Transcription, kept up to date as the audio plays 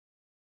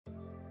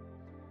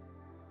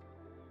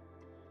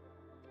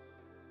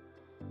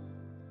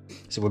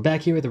So we're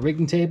back here at the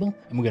rigging table,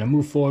 and we're going to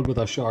move forward with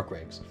our shark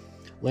rigs.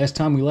 Last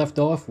time we left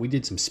off, we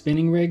did some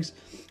spinning rigs,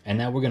 and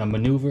now we're going to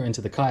maneuver into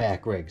the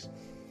kayak rigs.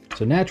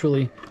 So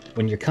naturally,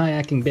 when you're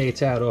kayaking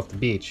baits out off the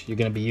beach, you're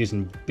going to be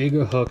using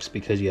bigger hooks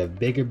because you have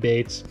bigger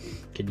baits.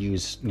 You could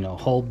use,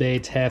 whole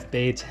baits, half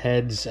baits,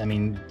 heads. I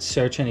mean,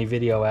 search any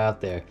video out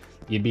there.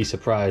 You'd be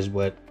surprised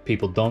what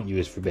people don't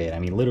use for bait. I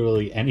mean,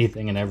 literally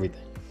anything and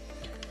everything.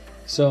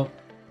 So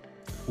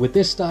with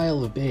this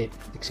style of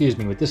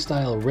with this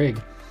style of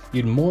rig,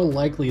 you'd more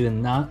likely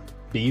than not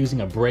be using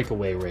a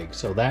breakaway rig.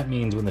 So that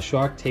means when the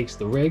shark takes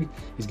the rig,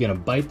 he's going to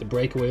bite the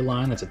breakaway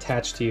line that's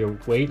attached to your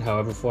weight,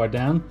 however far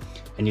down,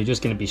 and you're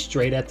just going to be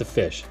straight at the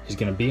fish. He's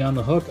going to be on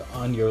the hook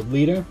on your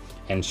leader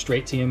and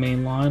straight to your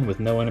main line with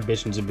no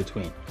inhibitions in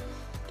between.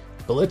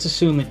 But let's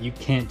assume that you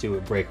can't do a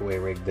breakaway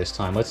rig this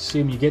time. Let's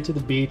assume you get to the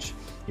beach,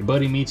 your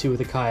buddy meets you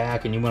with a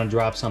kayak, and you want to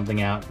drop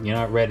something out. You're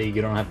not ready,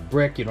 you don't have a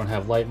brick, you don't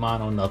have light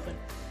mono, nothing.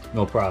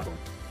 No problem.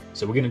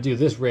 So we're going to do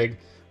this rig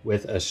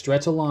with a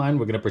stretch of line.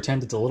 We're going to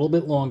pretend it's a little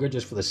bit longer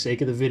just for the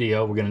sake of the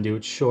video. We're going to do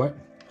it short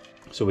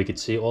so we can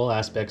see all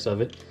aspects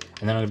of it.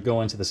 And then I'm going to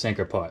go into the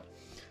sinker part.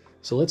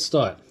 So let's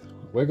start.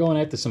 We're going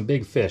after some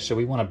big fish, so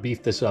we want to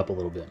beef this up a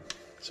little bit.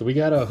 So we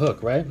got our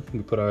hook, right?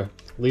 We put our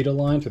leader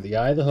line through the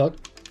eye of the hook.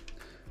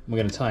 We're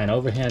going to tie an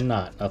overhand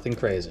knot, nothing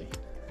crazy.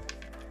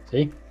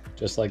 See?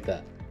 Just like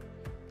that.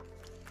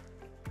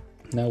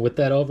 Now with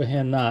that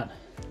overhand knot,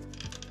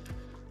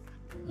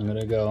 I'm going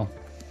to go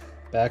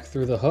back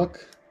through the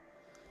hook.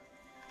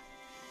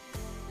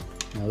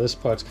 Now this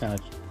part's kind of,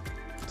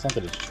 it's not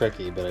that it's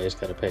tricky, but I just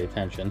got to pay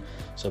attention.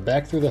 So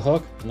back through the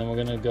hook, and then we're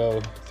going to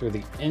go through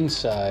the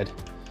inside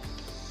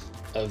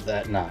of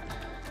that knot.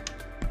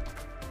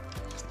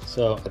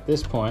 So at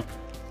this point,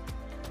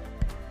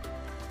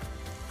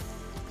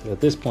 we're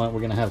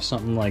going to have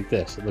something like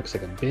this. It looks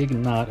like a big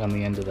knot on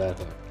the end of that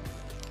hook.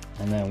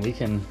 And then we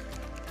can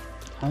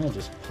kind of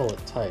just pull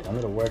it tight. I'm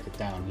going to work it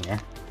down here.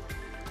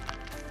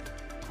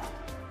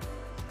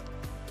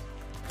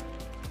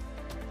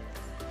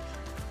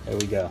 There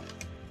we go.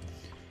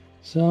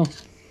 So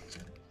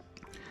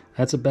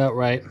that's about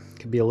right.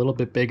 Could be a little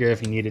bit bigger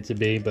if you need it to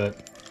be,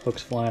 but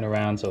hook's flying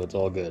around, so it's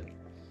all good.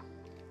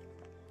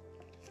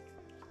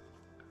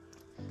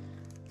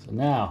 So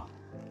now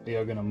we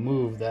are going to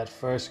move that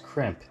first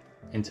crimp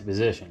into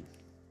position.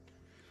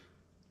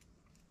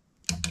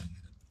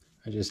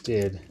 I just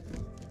did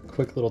a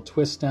quick little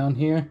twist down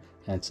here,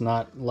 and it's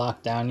not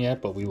locked down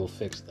yet, but we will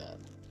fix that.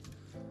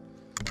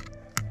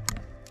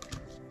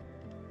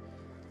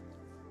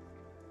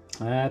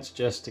 That's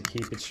just to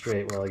keep it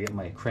straight while I get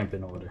my crimp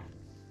in order.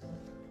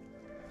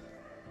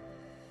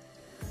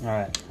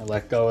 Alright, I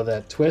let go of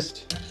that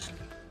twist.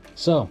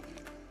 So,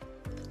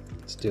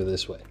 let's do it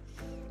this way.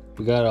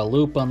 We got our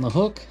loop on the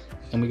hook,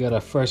 and we got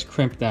our first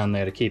crimp down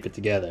there to keep it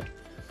together.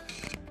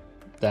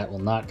 That will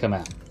not come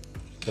out.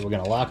 So we're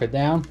going to lock her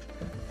down.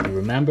 You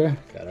remember,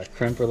 got our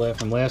crimper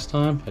from last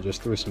time. I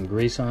just threw some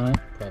grease on it.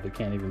 Probably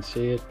can't even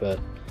see it, but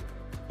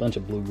a bunch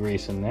of blue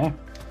grease in there.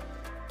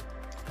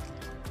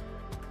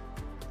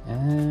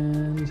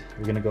 And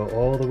we're going to go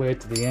all the way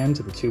to the end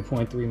to the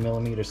 2.3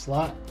 millimeter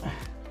slot.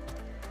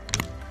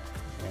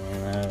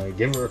 And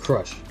give her a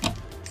crush.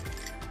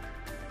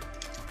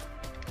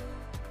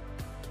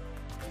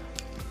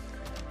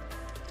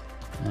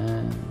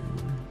 And,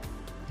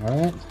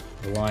 alright,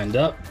 we're lined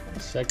up.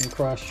 Second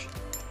crush.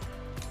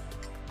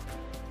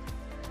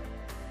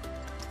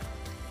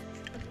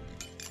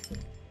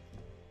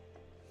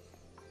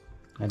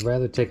 I'd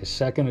rather take a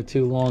second or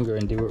two longer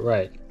and do it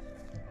right.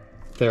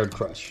 Third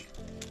crush.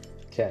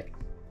 Okay.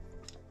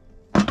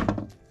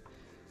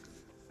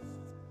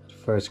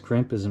 First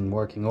crimp is in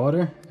working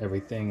order.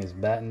 Everything is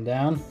battened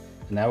down.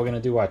 And now we're going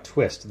to do our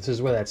twist. This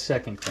is where that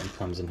second crimp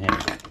comes in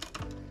handy.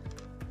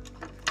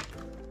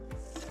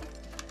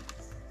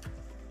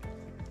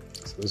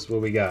 So this is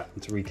what we got.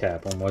 Let's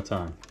recap one more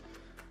time.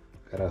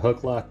 Got our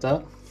hook locked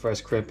up.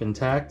 First crimp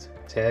intact.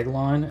 Tag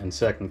line and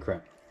second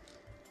crimp.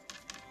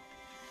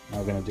 Now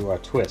we're going to do our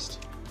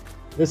twist.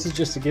 This is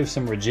just to give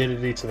some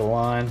rigidity to the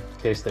line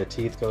in case their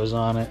teeth goes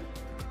on it.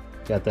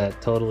 Got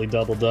that totally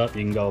doubled up.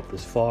 You can go up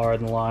as far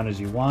in the line as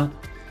you want.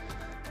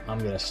 I'm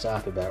going to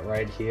stop about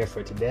right here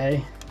for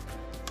today.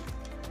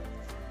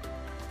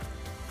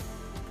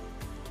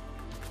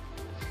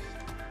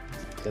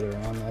 Get her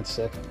on that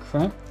second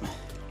crimp.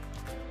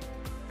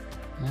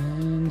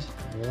 And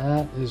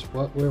that is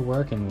what we're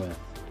working with.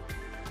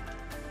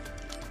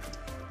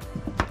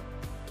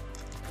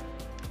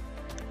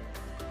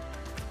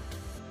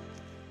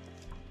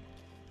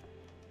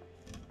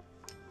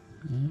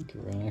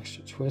 Give her an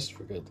extra twist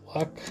for good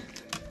luck.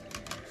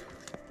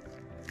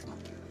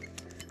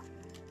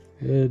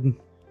 Good.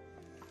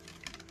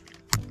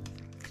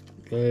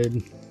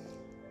 Good.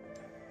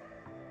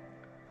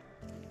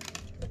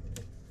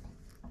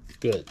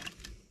 Good.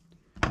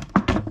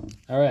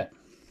 All right.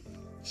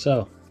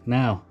 So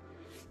now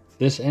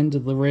this end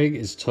of the rig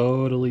is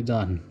totally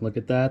done. Look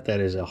at that. That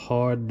is a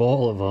hard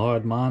ball of a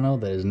hard mono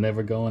that is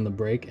never going to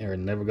break or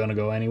never going to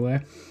go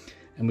anywhere.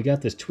 And we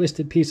got this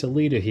twisted piece of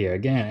leader here.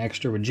 Again,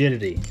 extra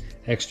rigidity,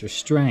 extra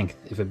strength.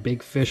 If a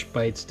big fish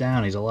bites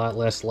down, he's a lot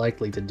less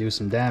likely to do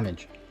some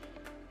damage.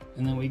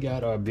 And then we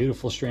got our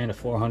beautiful strand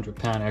of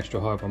 400-pound extra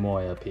Hard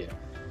Momoi up here.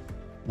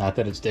 Not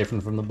that it's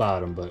different from the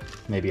bottom, but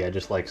maybe I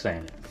just like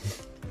saying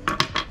it.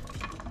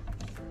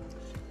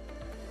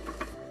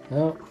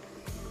 Well,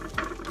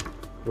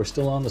 we're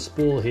still on the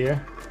spool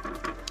here.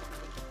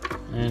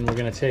 And we're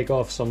gonna take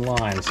off some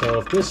line. So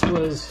if this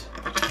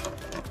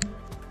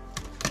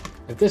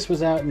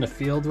was out in the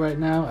field right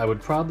now, I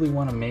would probably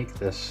want to make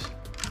this.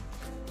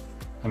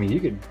 I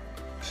mean,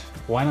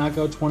 why not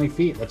go 20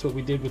 feet? That's what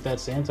we did with that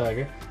sand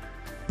tiger.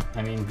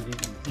 I mean,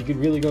 you could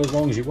really go as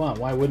long as you want.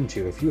 Why wouldn't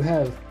you? If you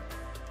have,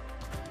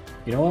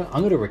 you know what?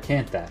 I'm gonna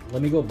recant that.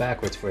 Let me go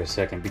backwards for a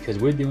second because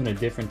we're doing a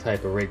different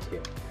type of rig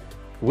here.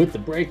 With the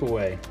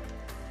breakaway,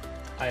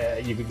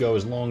 you could go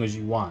as long as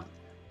you want.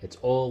 It's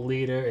all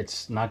leader.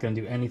 It's not going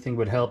to do anything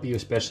but help you,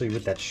 especially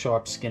with that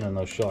sharp skin on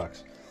those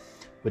sharks.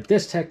 With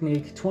this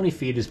technique, 20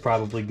 feet is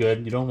probably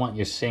good. You don't want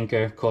your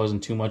sinker causing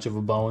too much of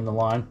a bow in the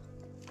line.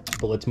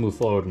 But let's move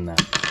forward in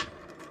that.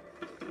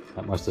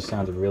 That must have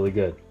sounded really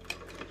good.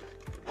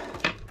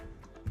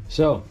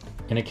 So,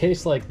 in a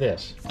case like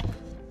this,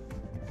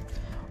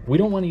 we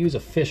don't want to use a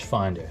fish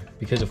finder,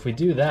 because if we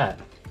do that,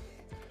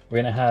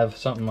 we're going to have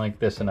something like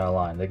this in our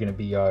line. They're going to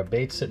be our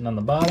bait sitting on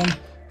the bottom.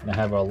 We're going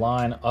to have our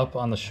line up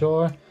on the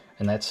shore,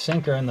 and that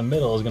sinker in the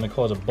middle is going to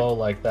cause a bow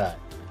like that,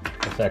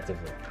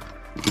 effectively.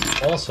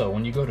 Also,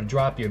 when you go to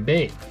drop your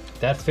bait,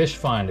 that fish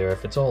finder,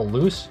 if it's all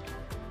loose,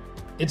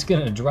 it's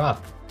going to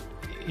drop,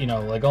 you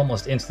know, like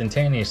almost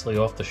instantaneously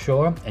off the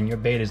shore, and your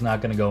bait is not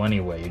going to go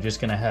anywhere. You're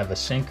just going to have a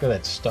sinker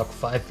that's stuck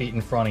 5 feet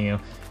in front of you,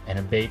 and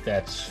a bait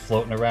that's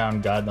floating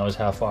around God knows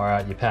how far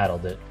out you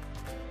paddled it.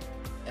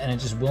 And it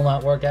just will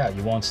not work out.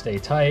 You won't stay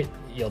tight.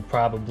 You'll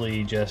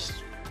probably just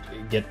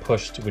get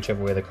pushed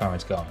whichever way the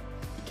current's going.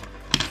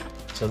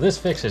 So this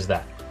fixes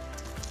that.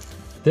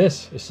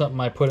 This is something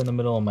I put in the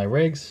middle of my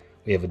rigs.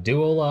 We have a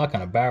duo lock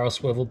on a barrel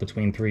swivel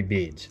between 3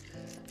 beads.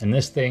 And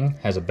this thing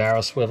has a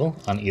barrel swivel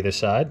on either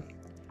side.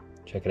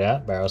 Check it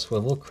out, barrel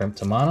swivel, crimp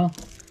to mono,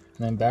 and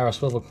then barrel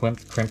swivel,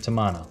 crimp to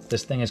mono.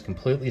 This thing is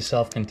completely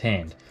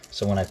self-contained.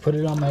 So when I put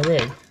it on my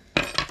rig,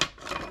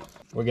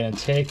 we're gonna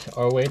take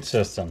our weight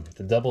system.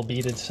 The double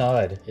beaded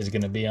side is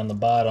gonna be on the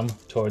bottom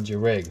towards your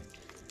rig.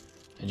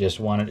 I just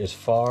want it as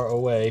far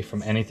away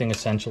from anything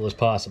essential as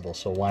possible,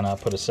 so why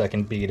not put a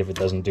second bead if it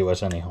doesn't do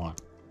us any harm?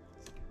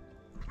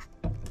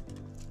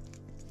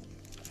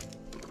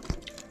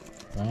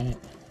 Right,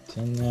 it's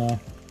in there.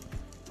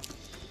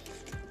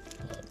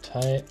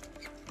 Tight.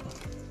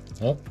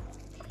 Oh,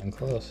 getting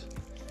close.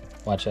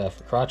 Watch out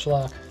for crotch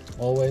lock,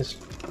 always.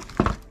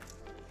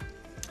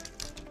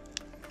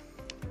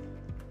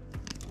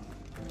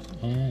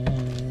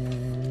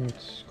 And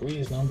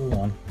squeeze number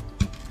 1.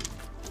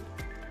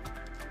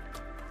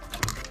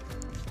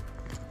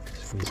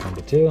 Squeeze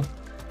number 2.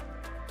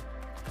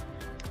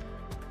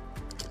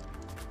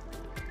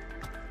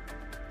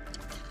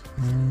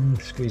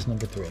 And squeeze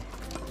number 3.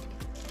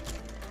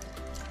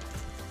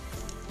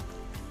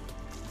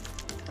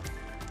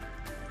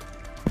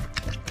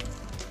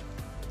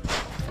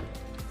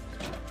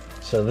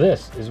 So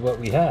this is what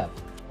we have.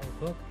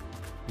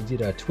 We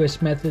did our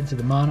twist method to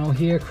the mono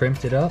here,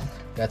 crimped it up.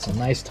 Got some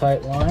nice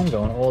tight line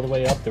going all the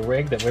way up the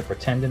rig that we're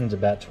pretending is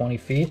about 20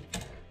 feet.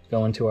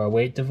 Going to our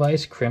weight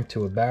device, crimp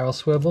to a barrel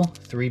swivel,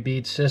 3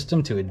 bead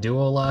system to a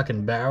duo lock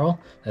and barrel.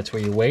 That's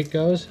where your weight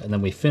goes. And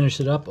then we finish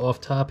it up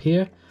off top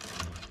here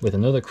with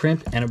another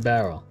crimp and a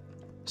barrel.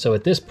 So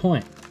at this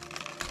point,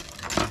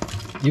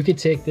 you could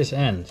take this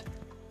end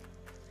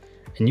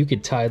and you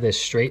could tie this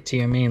straight to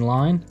your main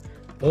line,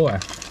 or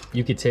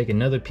you could take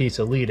another piece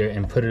of leader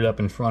and put it up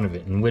in front of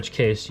it, in which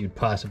case you'd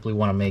possibly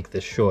want to make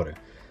this shorter.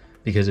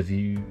 Because if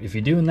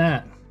you're doing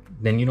that,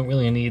 then you don't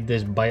really need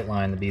this bite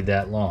line to be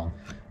that long.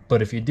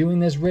 But if you're doing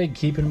this rig,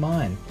 keep in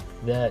mind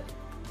that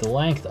the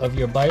length of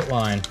your bite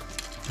line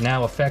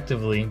now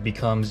effectively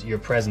becomes your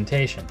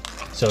presentation.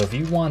 So if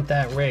you want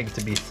that rig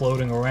to be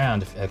floating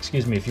around,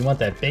 if you want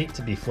that bait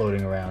to be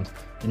floating around,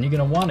 then you're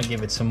going to want to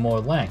give it some more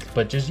length.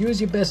 But just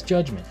use your best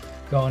judgment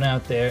going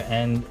out there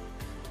and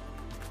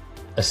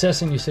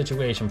assessing your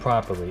situation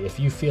properly. If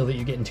you feel that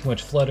you're getting too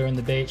much flutter in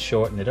the bait,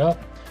 shorten it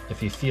up.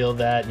 If you feel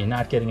that you're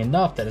not getting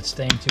enough, that it's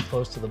staying too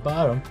close to the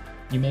bottom,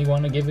 you may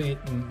want to give it,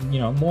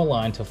 more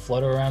line to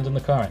flutter around in the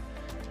current.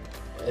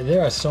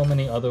 There are so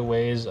many other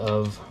ways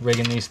of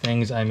rigging these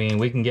things. I mean,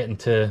 we can get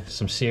into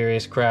some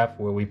serious crap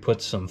where we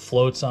put some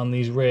floats on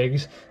these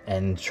rigs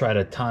and try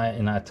to try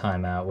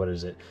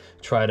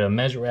to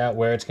measure out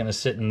where it's going to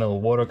sit in the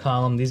water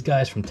column. These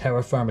guys from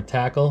Terra Firma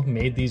Tackle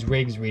made these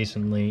rigs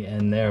recently,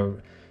 and they're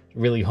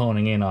really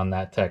honing in on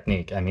that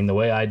technique. I mean, the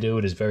way I do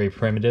it is very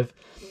primitive,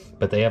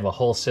 but they have a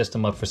whole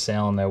system up for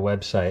sale on their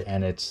website,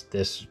 and it's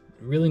this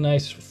really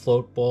nice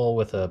float ball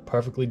with a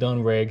perfectly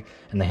done rig,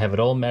 and they have it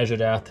all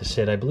measured out to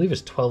sit, I believe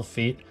it's 12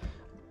 feet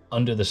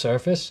under the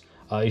surface.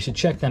 You should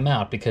check them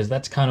out, because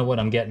that's kind of what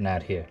I'm getting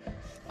at here.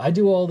 I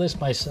do all this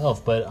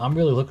myself, but I'm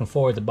really looking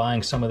forward to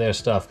buying some of their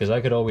stuff, because I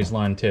could always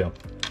learn too.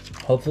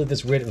 Hopefully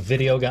this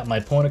video got my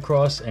point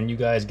across and you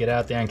guys get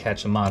out there and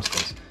catch some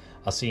monsters.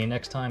 I'll see you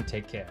next time.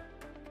 Take care.